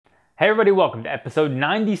Hey everybody, welcome to episode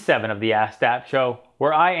 97 of the Askdap show,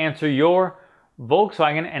 where I answer your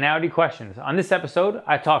Volkswagen and Audi questions. On this episode,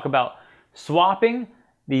 I talk about swapping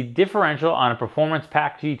the differential on a Performance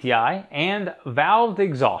Pack GTI and valved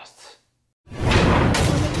exhausts.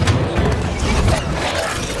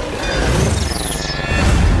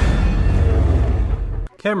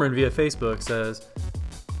 Cameron via Facebook says,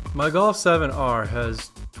 my Golf 7 R has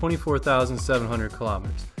 24,700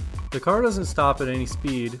 kilometers. The car doesn't stop at any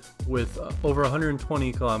speed with over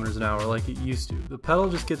 120 kilometers an hour like it used to. The pedal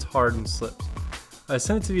just gets hard and slips. I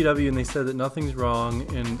sent it to VW and they said that nothing's wrong,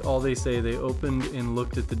 and all they say, they opened and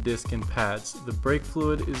looked at the disc and pads. The brake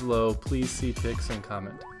fluid is low. Please see pics and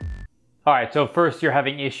comment. All right, so first you're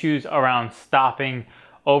having issues around stopping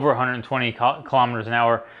over 120 kilometers an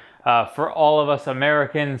hour. For all of us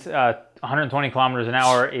Americans, 120 kilometers an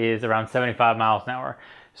hour is around 75 miles an hour.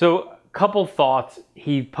 So couple thoughts.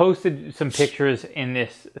 He posted some pictures in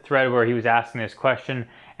this thread where he was asking this question,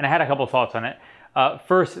 and I had a couple thoughts on it.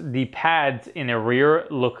 First, the pads in the rear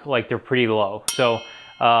look like they're pretty low. So,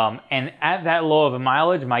 and at that low of a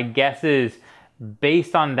mileage, my guess is,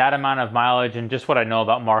 based on that amount of mileage and just what I know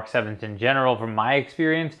about Mark 7s in general from my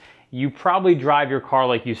experience, you probably drive your car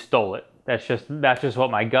like you stole it. That's just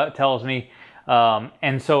what my gut tells me.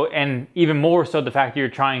 And even more so the fact that you're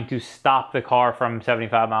trying to stop the car from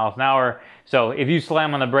 75 miles an hour. So if you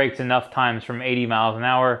slam on the brakes enough times from 80 miles an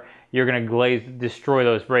hour, you're going to destroy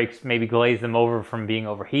those brakes, maybe glaze them over from being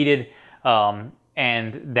overheated. And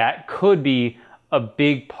that could be a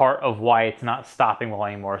big part of why it's not stopping well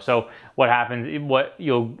anymore. So what happens,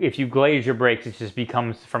 if you glaze your brakes, it just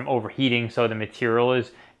becomes from overheating. So the material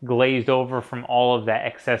is glazed over from all of that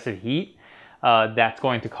excessive heat. That's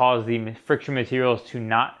going to cause the friction materials to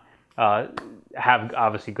not have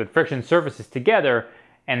obviously good friction surfaces together,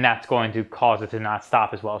 and that's going to cause it to not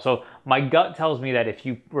stop as well. So my gut tells me that if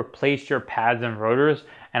you replace your pads and rotors,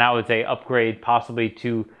 and I would say upgrade possibly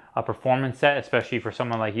to a performance set, especially for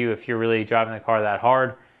someone like you, if you're really driving the car that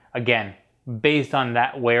hard, again, based on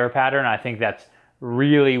that wear pattern, I think that's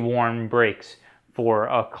really worn brakes for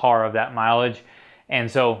a car of that mileage. And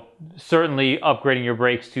so certainly upgrading your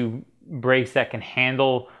brakes to brakes that can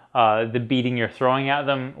handle the beating you're throwing at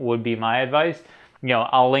them would be my advice. You know,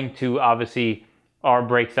 I'll link to obviously our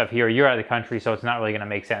brake stuff here. You're out of the country, so it's not really going to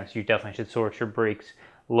make sense. You definitely should source your brakes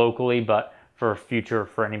locally, but for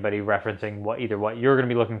anybody referencing what you're going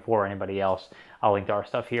to be looking for or anybody else, I'll link to our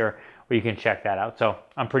stuff here where you can check that out. So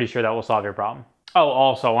I'm pretty sure that will solve your problem. Oh,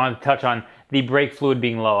 also I wanted to touch on the brake fluid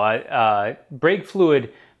being low. Brake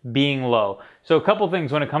fluid being low. So a couple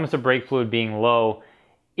things when it comes to brake fluid being low.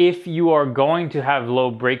 If you are going to have low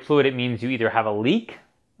brake fluid, it means you either have a leak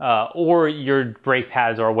or your brake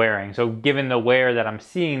pads are wearing. So given the wear that I'm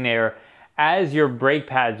seeing there, as your brake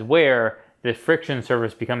pads wear, the friction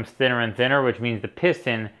surface becomes thinner and thinner, which means the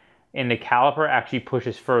piston in the caliper actually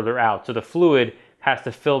pushes further out. So the fluid has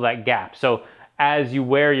to fill that gap. So as you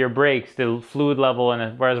wear your brakes, the fluid level in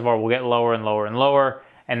the reservoir will get lower and lower and lower.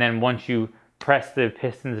 And then once you press the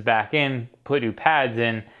pistons back in, put new pads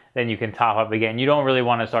in, then you can top up again. You don't really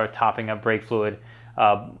want to start topping up brake fluid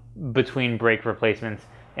between brake replacements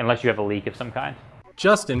unless you have a leak of some kind.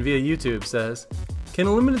 Justin via YouTube says, can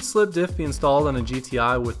a limited slip diff be installed on a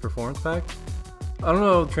GTI with Performance Pack? I don't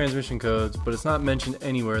know transmission codes, but it's not mentioned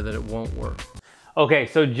anywhere that it won't work. Okay,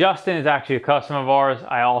 so Justin is actually a customer of ours.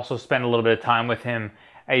 I also spent a little bit of time with him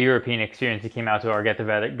at European Experience. He came out to our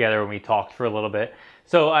get-together and we talked for a little bit.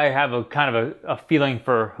 So I have a kind of a feeling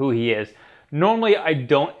for who he is. Normally, I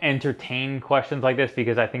don't entertain questions like this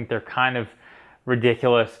because I think they're kind of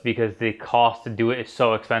ridiculous because the cost to do it is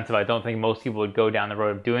so expensive. I don't think most people would go down the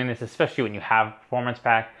road of doing this, especially when you have a Performance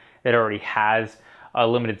Pack that already has a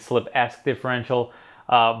limited slip-esque differential.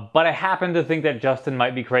 But I happen to think that Justin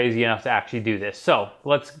might be crazy enough to actually do this. So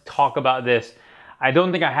let's talk about this. I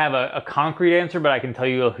don't think I have a concrete answer, but I can tell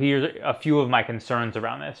you here's a few of my concerns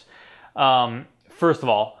around this. First of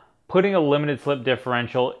all, putting a limited slip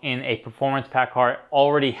differential in a Performance Pack car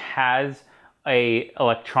already has a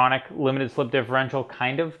electronic limited slip differential,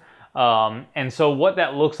 kind of. And so what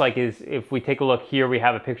that looks like is, if we take a look here, we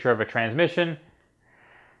have a picture of a transmission.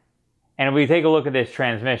 And if we take a look at this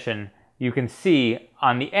transmission, you can see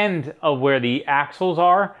on the end of where the axles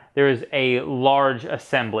are, there is a large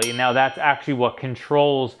assembly. Now that's actually what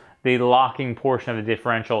controls the locking portion of the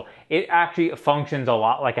differential. It actually functions a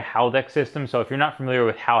lot like a Haldex system. So if you're not familiar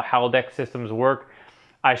with how Haldex systems work,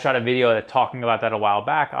 I shot a video talking about that a while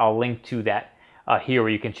back. I'll link to that here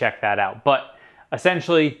where you can check that out. But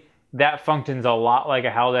essentially, that functions a lot like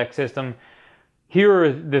a Haldex system. Here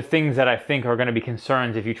are the things that I think are going to be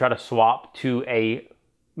concerns if you try to swap to a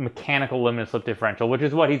mechanical limited slip differential, which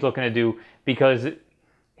is what he's looking to do because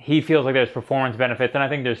he feels like there's performance benefits. And I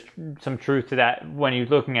think there's some truth to that. When you're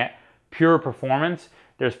looking at pure performance,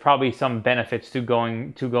 there's probably some benefits to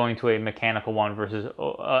going to a mechanical one versus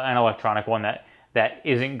an electronic one that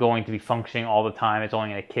isn't going to be functioning all the time. It's only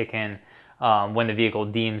going to kick in when the vehicle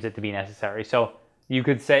deems it to be necessary. So you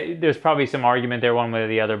could say there's probably some argument there one way or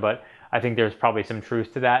the other, but I think there's probably some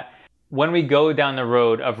truth to that. When we go down the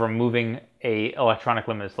road of removing a electronic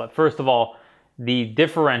limited slip, first of all, the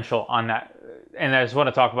differential on that, and I just want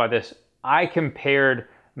to talk about this, I compared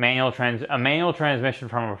a manual transmission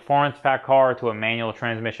from a Performance Pack car to a manual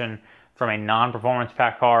transmission from a non-Performance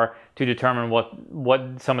Pack car to determine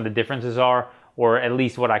what some of the differences are, or at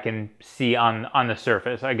least what I can see on the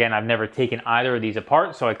surface. Again, I've never taken either of these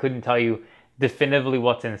apart, so I couldn't tell you definitively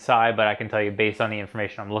what's inside, but I can tell you based on the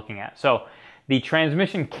information I'm looking at. So the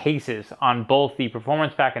transmission cases on both the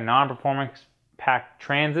Performance Pack and non-Performance Pack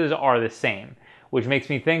transes are the same, which makes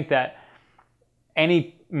me think that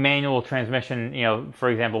any manual transmission, for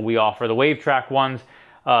example, we offer the Wavetrac ones,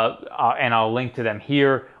 and I'll link to them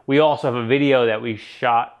here. We also have a video that we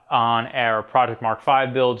shot on our Project Mark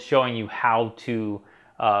V build showing you how to,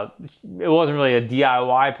 it wasn't really a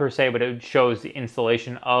DIY per se, but it shows the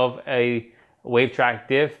installation of a Wavetrac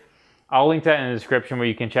diff. I'll link that in the description where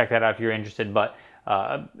you can check that out if you're interested, but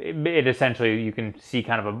it essentially, you can see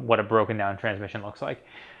kind of what a broken down transmission looks like.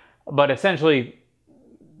 But essentially,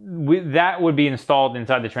 that would be installed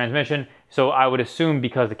inside the transmission. So I would assume,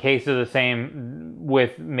 because the case is the same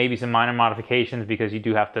with maybe some minor modifications, because you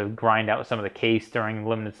do have to grind out some of the case during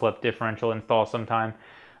limited slip differential install sometime,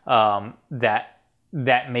 that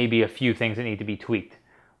may be a few things that need to be tweaked.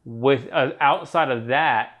 With outside of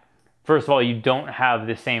that, first of all, you don't have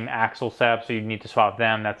the same axle setup, so you need to swap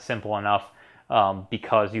them. That's simple enough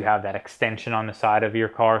because you have that extension on the side of your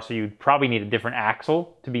car, so you'd probably need a different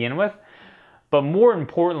axle to begin with. But more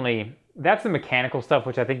importantly, that's the mechanical stuff,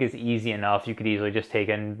 which I think is easy enough. You could easily just take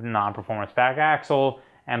a non-Performance Pack axle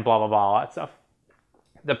and blah, blah, blah, all that stuff.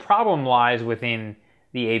 The problem lies within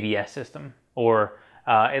the ABS system, or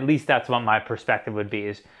at least that's what my perspective would be.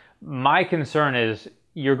 Is my concern is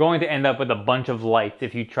you're going to end up with a bunch of lights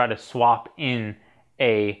if you try to swap in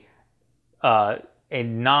a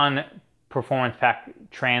non-Performance Pack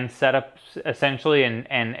trans setup, essentially, and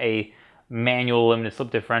a manual limited slip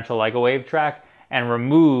differential like a Wavetrac, and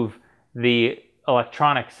remove the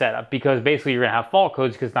electronic setup, because basically you're going to have fault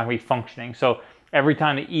codes because it's not going to be functioning. So every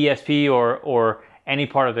time the ESP or any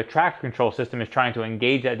part of the traction control system is trying to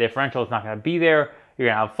engage that differential, it's not going to be there. You're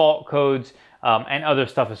going to have fault codes and other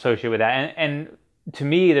stuff associated with that. And to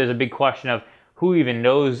me, there's a big question of who even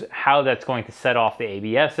knows how that's going to set off the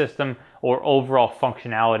ABS system or overall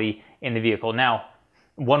functionality in the vehicle. Now,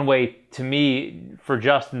 one way, to me, for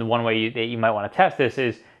Justin, the one way that you might want to test this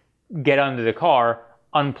is get under the car,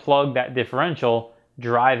 unplug that differential,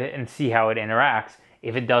 drive it, and see how it interacts.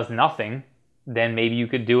 If it does nothing, then maybe you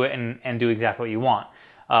could do it and do exactly what you want.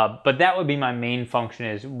 But that would be my main function,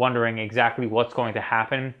 is wondering exactly what's going to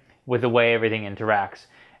happen with the way everything interacts.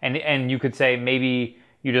 And you could say maybe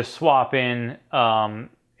you just swap in an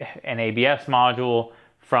ABS module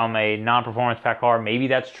from a non-Performance Pack car. Maybe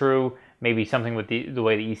that's true. Maybe something with the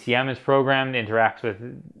way the ECM is programmed interacts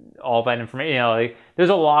with all that information.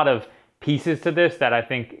 There's a lot of pieces to this that I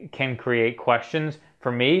think can create questions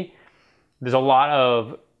for me. There's a lot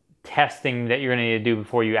of testing that you're going to need to do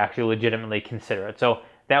before you actually legitimately consider it. So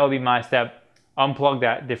that would be my step. Unplug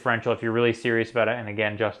that differential if you're really serious about it. And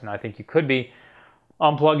again, Justin, I think you could be.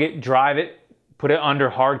 Unplug it, drive it, put it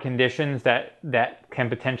under hard conditions that can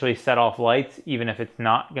potentially set off lights, even if it's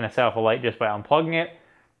not going to set off a light just by unplugging it.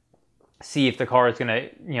 See if the car is going to,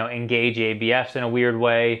 engage ABS in a weird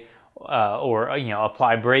way, or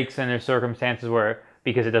apply brakes in their circumstances where,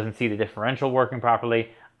 because it doesn't see the differential working properly.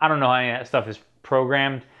 I don't know how any of that stuff is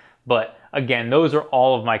programmed, but again, those are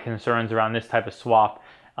all of my concerns around this type of swap.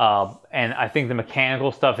 And I think the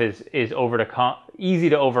mechanical stuff is easy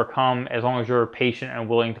to overcome as long as you're patient and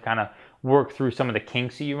willing to kind of work through some of the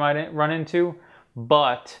kinks that you might run into.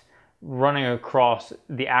 But running across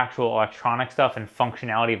the actual electronic stuff and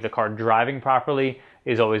functionality of the car driving properly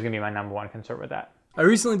is always going to be my number one concern with that. I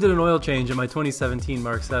recently did an oil change in my 2017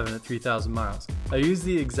 Mark 7 at 3,000 miles. I used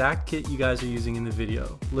the exact kit you guys are using in the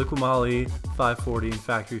video, Liquimoly, 540, and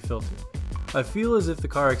factory filter. I feel as if the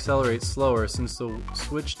car accelerates slower since the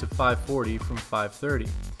switch to 540 from 530.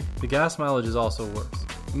 The gas mileage is also worse.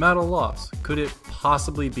 I'm at a loss. Could it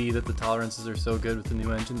possibly be that the tolerances are so good with the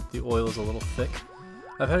new engine that the oil is a little thick?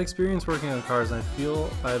 I've had experience working on cars and I feel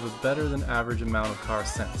I have a better than average amount of car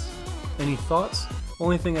sense. Any thoughts?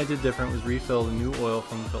 Only thing I did different was refill the new oil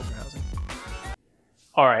from the filter housing.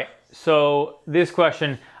 All right, so this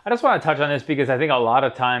question, I just want to touch on this because I think a lot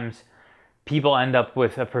of times people end up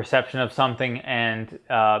with a perception of something, and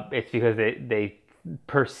it's because they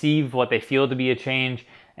perceive what they feel to be a change,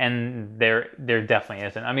 and there definitely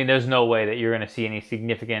isn't. I mean, there's no way that you're going to see any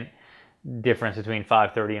significant difference between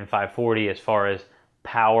 530 and 540 as far as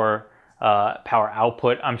power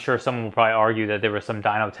output. I'm sure someone will probably argue that there was some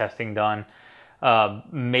dyno testing done.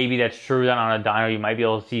 Maybe that's true, that on a dyno you might be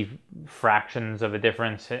able to see fractions of a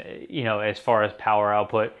difference, as far as power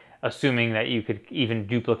output, assuming that you could even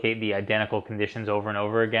duplicate the identical conditions over and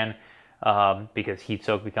over again, because heat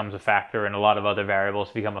soak becomes a factor and a lot of other variables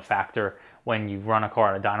become a factor when you run a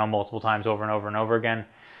car on a dyno multiple times over and over and over again.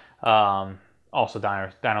 Also,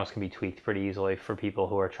 dynos can be tweaked pretty easily for people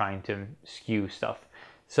who are trying to skew stuff.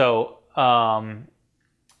 So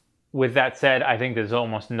with that said, I think there's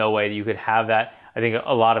almost no way that you could have that. I think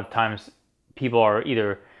a lot of times people are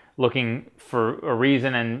either looking for a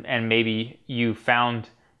reason, and maybe you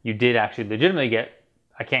did actually legitimately get,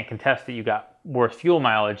 I can't contest that you got worse fuel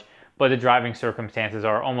mileage, but the driving circumstances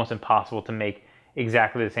are almost impossible to make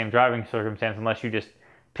exactly the same driving circumstance unless you just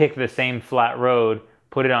pick the same flat road,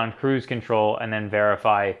 put it on cruise control, and then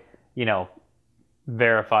verify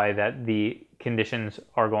that the conditions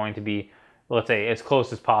are going to be, let's say, as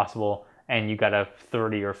close as possible, and you got a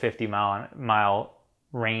 30 or 50 mile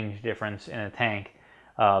range difference in a tank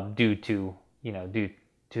due to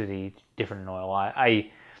the different in oil.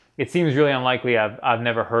 It seems really unlikely. I've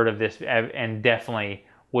never heard of this, and definitely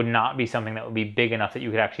would not be something that would be big enough that you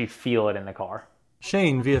could actually feel it in the car.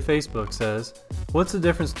 Shane via Facebook says, what's the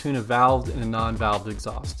difference between a valved and a non-valved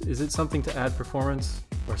exhaust? Is it something to add performance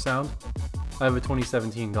or sound? I have a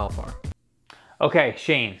 2017 Golf R. Okay,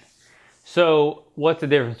 Shane. So what's the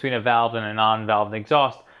difference between a valved and a non-valved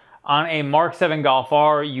exhaust? On a Mark 7 Golf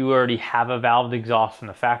R, you already have a valved exhaust from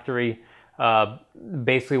the factory.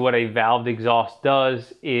 Basically what a valved exhaust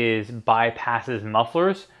does is bypasses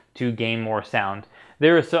mufflers to gain more sound.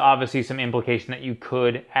 There is obviously some implication that you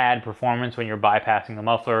could add performance when you're bypassing the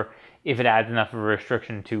muffler if it adds enough of a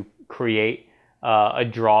restriction to create a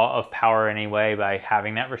draw of power anyway by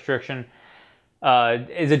having that restriction.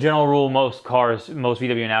 As a general rule, most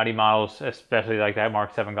VW and Audi models, especially like that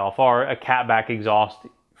Mark 7 Golf R, a catback exhaust,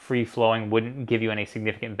 free flowing, wouldn't give you any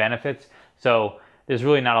significant benefits. So there's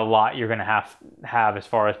really not a lot you're going to have as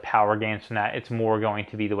far as power gains from that. It's more going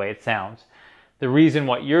to be the way it sounds. The reason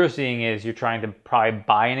what you're seeing is you're trying to probably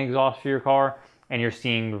buy an exhaust for your car, and you're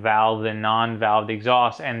seeing valved and non-valved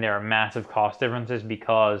exhausts, and there are massive cost differences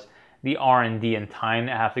because the R&D and time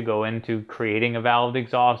that have to go into creating a valved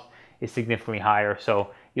exhaust is significantly higher. So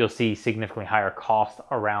you'll see significantly higher cost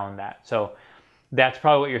around that. So that's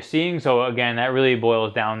probably what you're seeing. So again, that really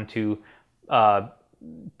boils down to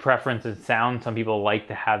preference and sound. Some people like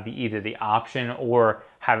to have either the option or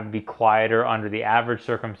have it be quieter under the average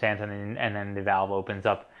circumstance, and then the valve opens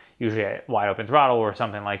up, usually at wide open throttle or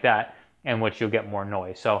something like that, in which you'll get more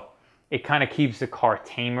noise. So it kind of keeps the car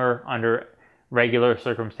tamer under regular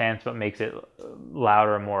circumstance, but makes it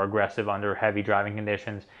louder and more aggressive under heavy driving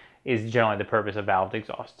conditions, is generally the purpose of valved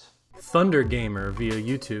exhausts. Thunder Gamer via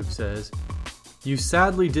YouTube says, you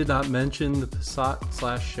sadly did not mention the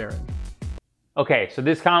Passat/Sharan. Okay, so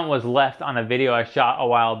this comment was left on a video I shot a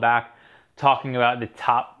while back talking about the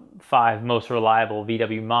top 5 most reliable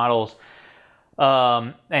VW models.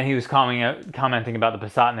 And he was commenting about the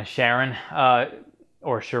Passat and the Sharan,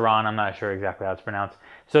 or Sharan, I'm not sure exactly how it's pronounced.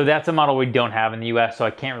 So that's a model we don't have in the US, so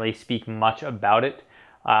I can't really speak much about it.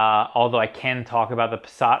 Although I can talk about the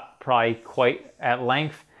Passat probably quite at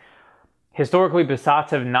length. Historically,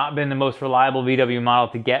 Passats have not been the most reliable VW model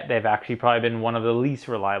to get. They've actually probably been one of the least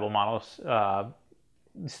reliable models.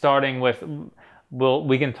 Starting with,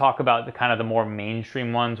 we can talk about the more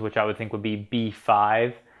mainstream ones, which I would think would be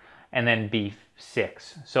B5 and then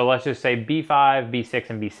B6. So let's just say B5, B6,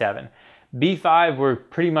 and B7. B5 were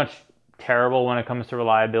pretty much terrible when it comes to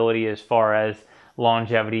reliability as far as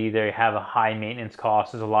longevity. They have a high maintenance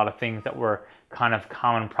cost. There's a lot of things that were kind of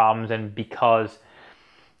common problems, and because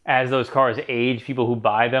as those cars age, people who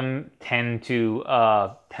buy them tend to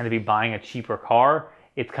be buying a cheaper car.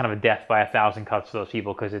 It's kind of a death by 1,000 cuts for those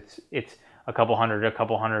people, because it's a couple hundred,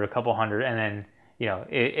 and then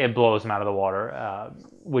it blows them out of the water,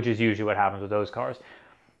 which is usually what happens with those cars.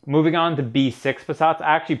 Moving on to B6 Passats.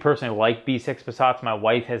 I actually personally like B6 Passats. My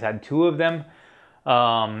wife has had 2 of them.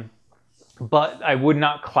 But I would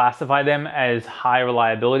not classify them as high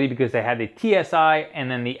reliability because they had the TSI and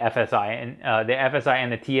then the FSI. And the FSI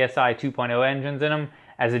and the TSI 2.0 engines in them.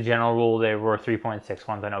 As a general rule, they were 3.6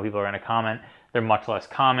 ones. I know people are going to comment. They're much less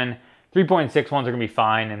common. 3.6 ones are going to be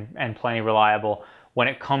fine and plenty reliable. when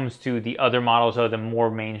it comes to the other models, or the more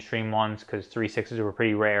mainstream ones, because 3.6s were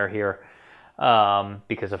pretty rare here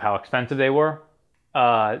because of how expensive they were.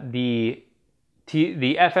 The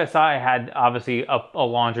FSI had obviously a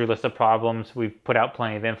laundry list of problems. We've put out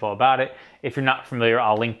plenty of info about it. If you're not familiar,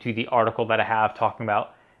 I'll link to the article that I have talking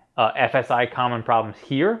about FSI common problems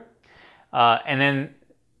here. And then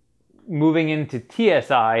moving into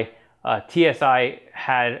TSI, TSI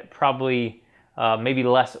had probably maybe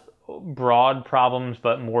less broad problems,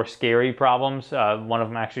 but more scary problems. One of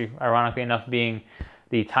them actually, ironically enough, being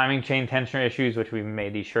the timing chain tensioner issues, which we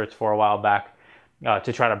made these shirts for a while back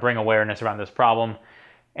to try to bring awareness around this problem.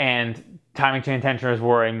 And timing chain tensioners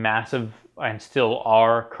were a massive, and still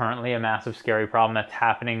are currently a massive scary problem that's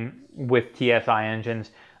happening with TSI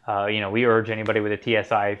engines. We urge anybody with a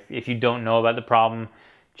TSI, if you don't know about the problem,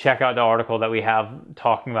 check out the article that we have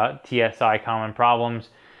talking about TSI common problems.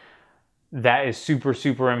 That is super,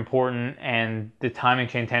 super important. And the timing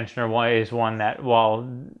chain tensioner is one that, while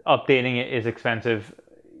updating it is expensive,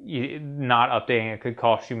 not updating it could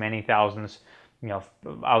cost you many thousands.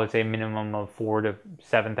 I would say minimum of $4,000 to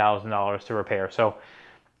 $7,000 to repair. So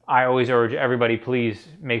I always urge everybody, please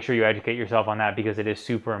make sure you educate yourself on that, because it is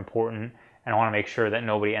super important. And I want to make sure that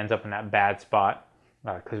nobody ends up in that bad spot,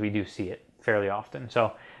 because we do see it fairly often.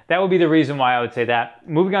 So that would be the reason why I would say that.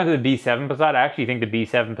 Moving on to the B7 Passat, I actually think the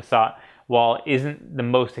B7 Passat, while isn't the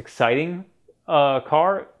most exciting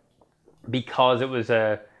car, because it was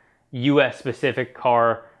a US specific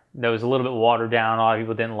car that was a little bit watered down, a lot of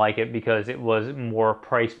people didn't like it because it was more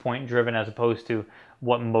price point driven as opposed to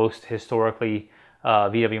what most historically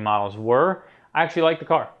VW models were. I actually like the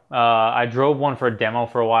car. I drove one for a demo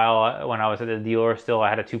for a while when I was at the dealer still. I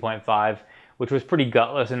had a 2.5, which was pretty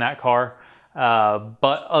gutless in that car.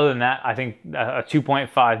 But other than that, I think a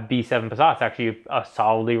 2.5 B7 Passat is actually a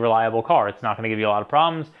solidly reliable car. It's not going to give you a lot of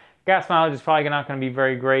problems. Gas mileage is probably not going to be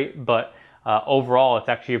very great, but overall, it's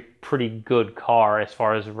actually a pretty good car as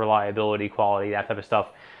far as reliability, quality, that type of stuff.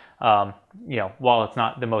 While it's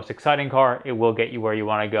not the most exciting car, it will get you where you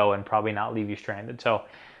want to go and probably not leave you stranded. So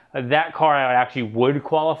that car I actually would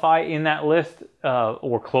qualify in that list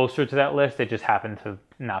or closer to that list. It just happened to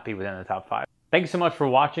not be within the top 5. Thank you so much for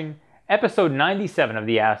watching episode 97 of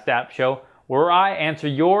the Askdap Show, where I answer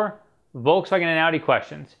your Volkswagen and Audi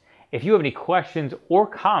questions. If you have any questions or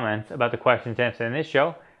comments about the questions answered in this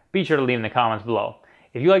show, be sure to leave in the comments below.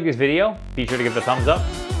 If you like this video, be sure to give it a thumbs up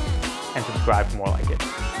and subscribe for more like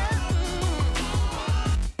it.